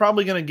think he's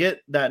probably going to get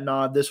that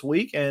nod this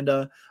week. And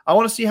I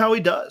want to see how he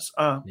does.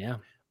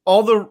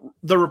 All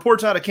the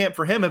reports out of camp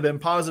for him have been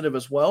positive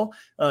as well.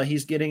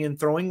 He's getting in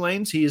throwing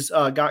lanes. He's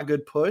got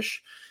good push.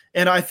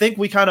 And I think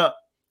we kind of,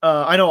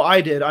 I know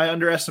I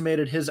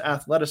underestimated his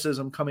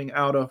athleticism coming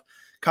out of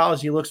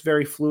college. He looks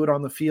very fluid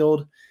on the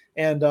field.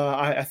 And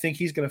I think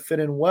he's going to fit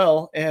in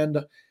well.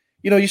 And,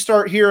 you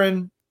start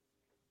hearing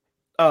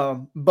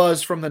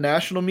buzz from the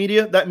national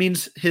media. That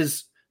means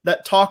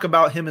that talk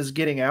about him is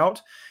getting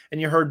out. And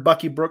you heard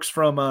Bucky Brooks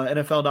from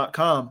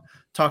NFL.com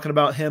talking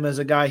about him as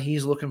a guy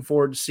he's looking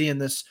forward to seeing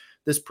this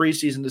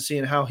preseason, to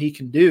seeing how he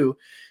can do.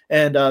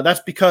 And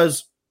that's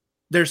because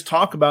there's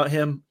talk about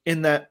him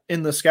in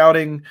the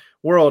scouting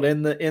world,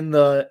 in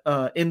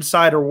the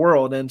insider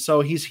world. And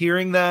so he's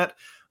hearing that.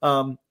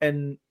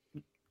 And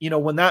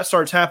when that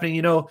starts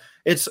happening,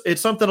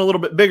 it's something a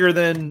little bit bigger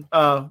than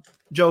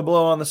Joe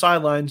Blow on the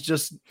sidelines,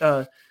 just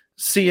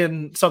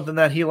seeing something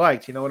that he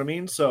liked. You know what I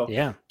mean? So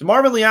yeah,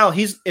 DeMarvin Leal,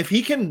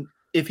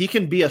 if he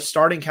can be a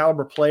starting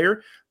caliber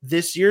player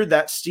this year,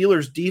 that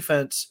Steelers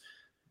defense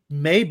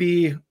may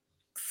be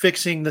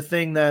fixing the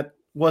thing that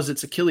was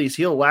its Achilles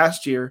heel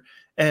last year,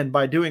 and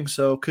by doing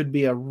so could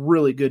be a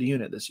really good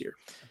unit this year.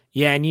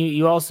 Yeah, and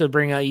you also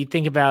bring out,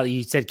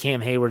 you said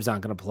Cam Hayward's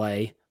not going to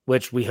play,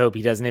 which we hope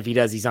he doesn't. If he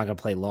does, he's not going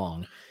to play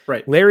long.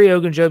 Right. Larry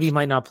Ogunjobi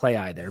might not play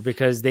either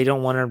because they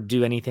don't want to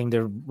do anything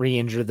to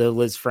re-injure the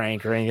Liz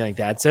Frank or anything like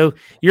that. So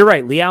you're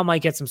right. Leal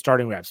might get some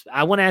starting reps.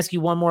 I want to ask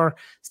you one more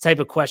type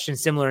of question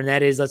similar, and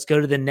that is, let's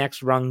go to the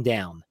next rung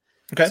down.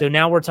 Okay. So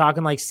now we're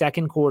talking like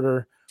second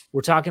quarter.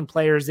 We're talking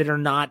players that are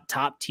not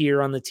top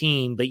tier on the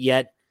team, but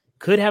yet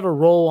could have a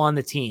role on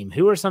the team.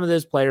 Who are some of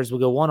those players? We'll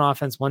go one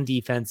offense, one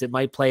defense that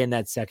might play in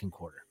that second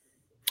quarter.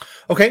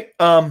 Okay.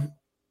 I'm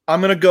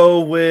going to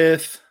go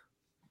with,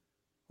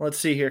 let's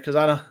see here, because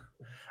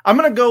I'm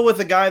going to go with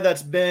a guy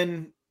that's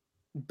been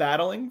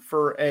battling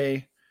for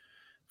a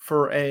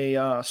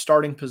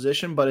starting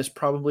position, but is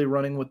probably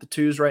running with the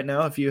twos right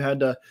now if you had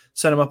to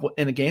set him up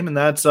in a game, and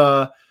that's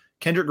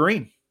Kendrick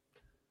Green.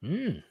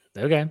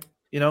 Okay.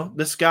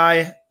 This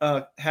guy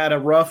had a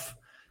rough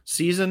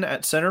season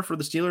at center for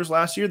the Steelers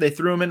last year. They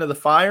threw him into the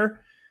fire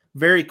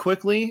very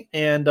quickly,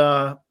 and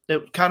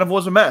it kind of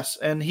was a mess.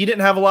 And he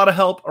didn't have a lot of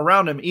help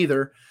around him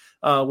either.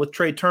 with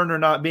Trey Turner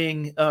not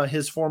being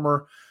his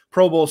former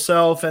Pro Bowl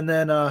self, and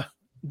then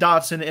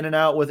Dotson in and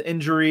out with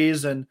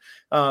injuries and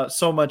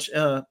so much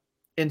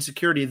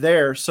insecurity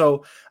there.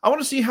 So I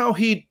want to see how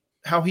he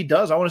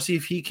does. I want to see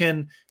if he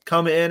can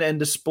come in and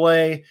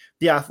display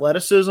the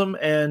athleticism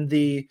and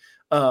the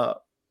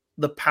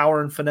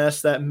power and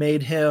finesse that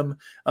made him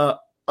a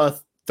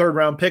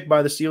third-round pick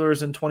by the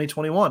Steelers in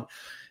 2021.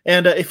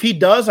 And if he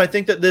does, I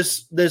think that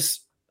this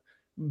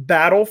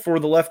battle for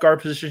the left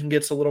guard position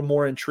gets a little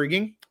more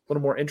intriguing, a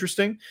little more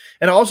interesting.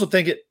 And I also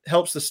think it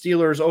helps the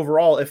Steelers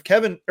overall. If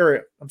Kendrick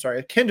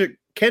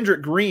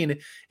Green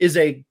is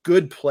a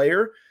good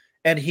player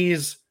and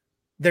he's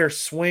their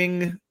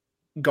swing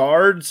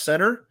guard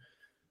center,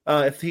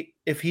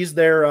 if he's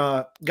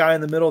their guy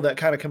in the middle that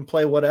kind of can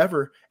play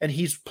whatever, and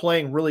he's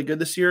playing really good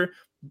this year,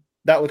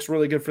 that looks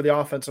really good for the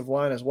offensive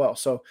line as well.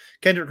 So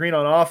Kendrick Green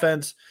on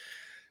offense.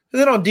 And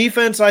then on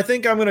defense, I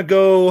think I'm going to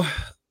go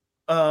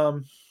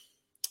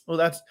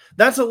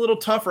that's a little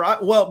tougher.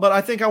 But I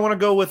think I want to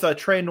go with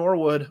Trey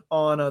Norwood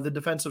on the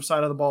defensive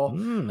side of the ball.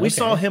 We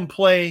saw him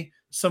play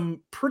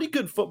some pretty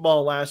good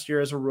football last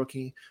year as a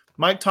rookie.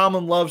 Mike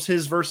Tomlin loves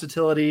his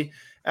versatility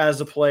as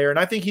a player, and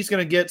I think he's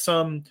going to get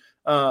some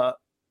upper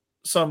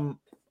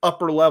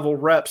level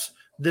reps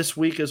this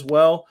week as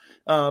well,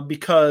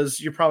 because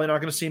you're probably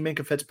not going to see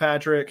Minkah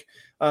Fitzpatrick.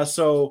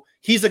 So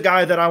he's a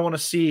guy that I want to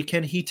see.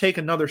 Can he take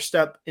another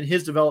step in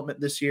his development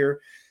this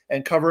year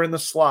and cover in the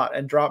slot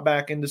and drop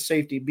back into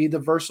safety, be the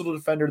versatile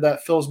defender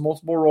that fills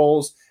multiple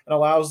roles and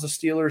allows the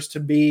Steelers to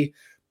be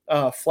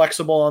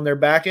flexible on their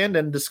back end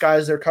and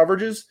disguise their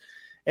coverages.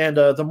 And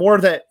the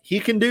more that he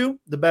can do,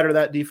 the better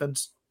that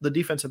the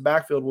defensive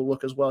backfield will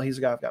look as well. He's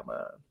a guy I've got my eye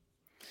on.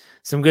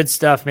 Some good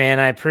stuff, man.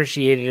 I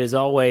appreciate it as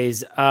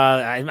always.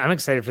 I'm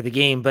excited for the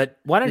game, but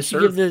why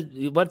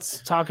don't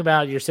let's talk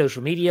about your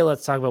social media.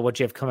 Let's talk about what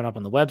you have coming up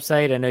on the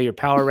website. I know your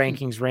power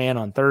rankings ran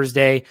on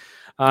Thursday.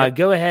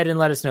 Go ahead and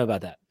let us know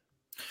about that.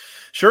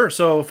 Sure.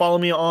 So follow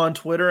me on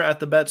Twitter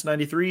at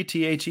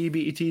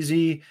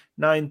thebets93,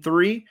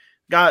 THEBETZ93.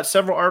 Got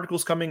several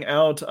articles coming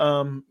out,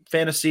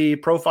 fantasy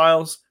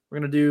profiles. We're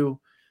going to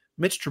do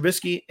Mitch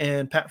Trubisky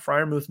and Pat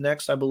Freiermuth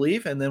next, I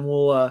believe. And then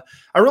we'll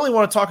I really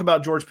want to talk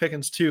about George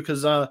Pickens too,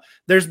 because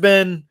there's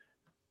been,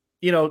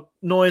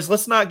 noise.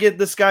 Let's not get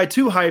this guy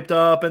too hyped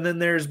up. And then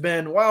there's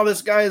been, wow,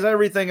 this guy is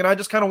everything. And I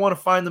just kind of want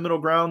to find the middle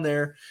ground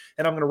there.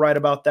 And I'm going to write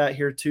about that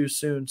here too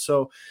soon.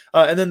 So,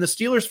 and then the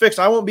Steelers fix,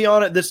 I won't be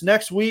on it this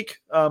next week.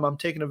 I'm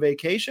taking a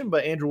vacation,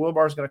 but Andrew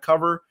Wilbar is going to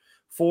cover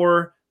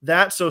for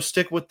that. So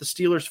stick with the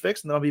Steelers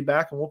fix, and then I'll be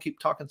back and we'll keep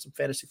talking some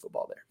fantasy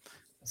football there.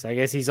 So I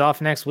guess he's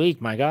off next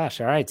week. My gosh.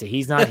 All right. So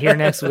he's not here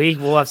next week.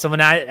 We'll have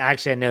someone. I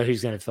know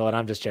who's going to fill it.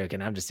 I'm just joking.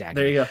 I'm just acting.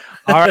 There you go.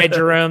 All right,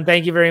 Jerome.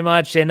 Thank you very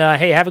much. And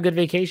hey, have a good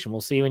vacation. We'll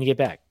see you when you get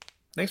back.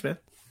 Thanks, man.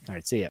 All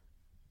right. See ya.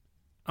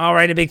 All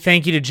right. A big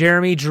thank you to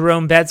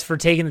Jerome Betts for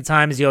taking the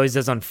time, as he always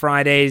does on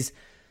Fridays.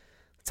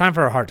 Time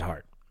for a heart to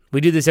heart. We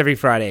do this every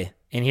Friday,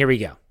 and here we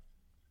go.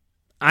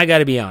 I got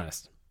to be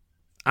honest.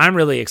 I'm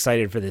really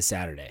excited for this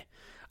Saturday.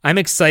 I'm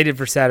excited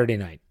for Saturday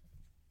night.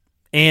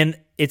 And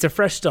it's a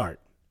fresh start.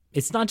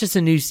 It's not just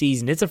a new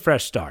season. It's a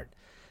fresh start.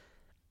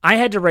 I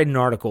had to write an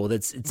article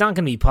it's not going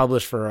to be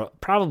published for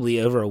probably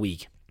over a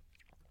week.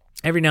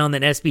 Every now and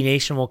then, SB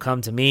Nation will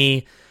come to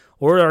me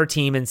or our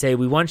team and say,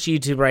 we want you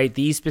to write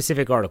these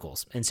specific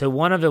articles. And so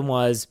one of them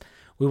was,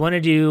 we want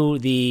to do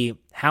the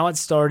how it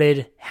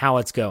started, how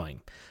it's going.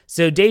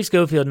 So Dave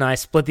Schofield and I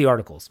split the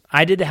articles.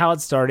 I did the how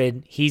it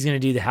started. He's going to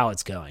do the how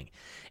it's going.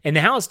 And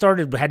the how it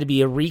started had to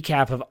be a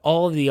recap of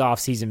all of the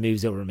offseason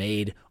moves that were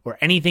made or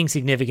anything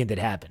significant that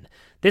happened.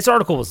 This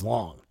article was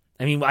long.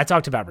 I mean, I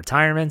talked about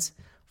retirements,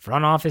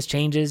 front office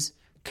changes,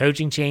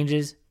 coaching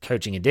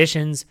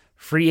additions,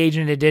 free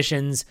agent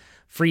additions,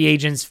 free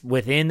agents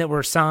within that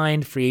were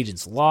signed, free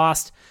agents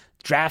lost,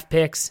 draft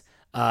picks,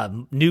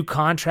 new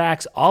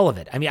contracts, all of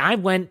it. I mean, I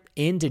went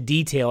into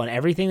detail on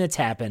everything that's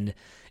happened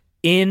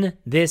in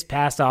this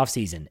past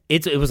offseason.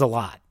 It was a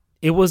lot.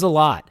 It was a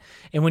lot.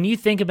 And when you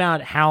think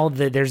about how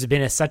there's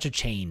been such a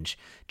change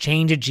at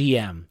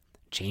GM,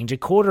 change at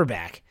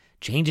quarterback,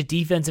 change at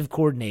defensive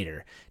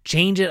coordinator,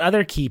 change at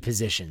other key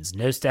positions,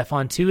 no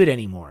Stephon Tuitt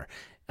anymore.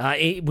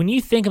 When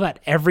you think about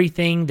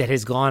everything that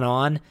has gone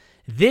on,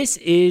 this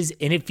is,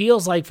 and it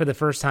feels like for the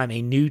first time,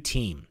 a new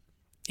team.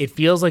 It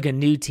feels like a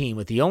new team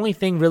with the only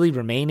thing really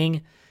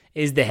remaining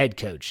is the head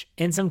coach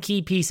and some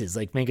key pieces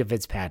like Minkah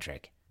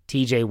Fitzpatrick,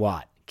 TJ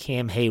Watt,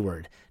 Cam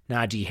Hayward,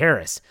 Najee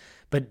Harris.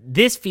 But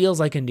this feels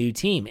like a new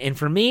team. And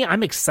for me,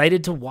 I'm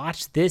excited to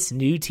watch this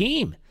new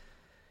team.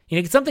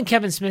 It's something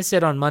Kevin Smith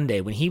said on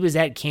Monday when he was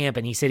at camp,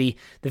 and he said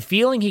the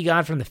feeling he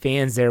got from the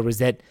fans there was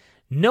that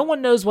no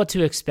one knows what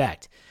to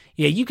expect.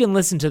 Yeah, you can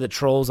listen to the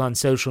trolls on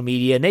social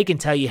media, and they can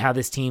tell you how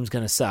this team's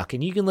going to suck.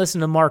 And you can listen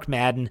to Mark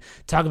Madden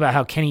talk about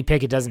how Kenny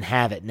Pickett doesn't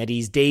have it and that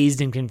he's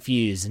dazed and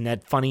confused, and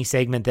that funny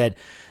segment that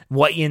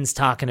What Yin's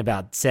talking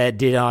about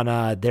did on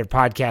their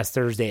podcast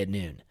Thursday at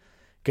noon.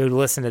 Go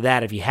listen to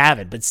that if you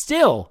haven't. But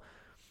still,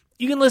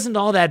 you can listen to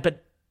all that,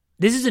 but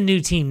This is a new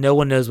team. No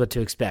one knows what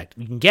to expect.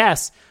 We can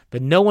guess,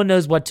 but no one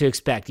knows what to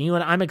expect. And you know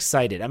what? I'm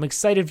excited. I'm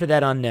excited for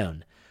that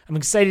unknown. I'm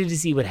excited to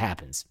see what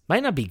happens.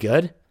 Might not be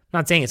good. I'm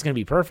not saying it's going to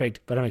be perfect,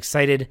 but I'm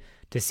excited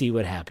to see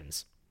what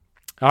happens.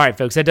 All right,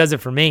 folks, that does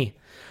it for me.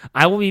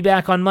 I will be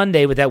back on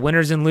Monday with that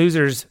Winners and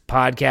Losers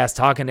podcast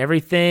talking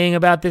everything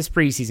about this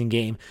preseason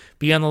game.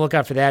 Be on the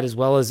lookout for that, as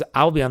well as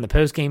I'll be on the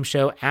post-game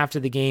show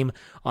after the game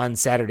on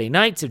Saturday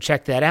night, so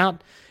check that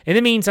out. In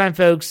the meantime,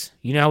 folks,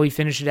 you know how we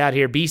finish it out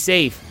here. Be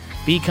safe,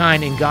 be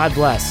kind, and God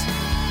bless.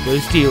 Go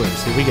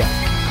Steelers. Here we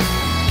go.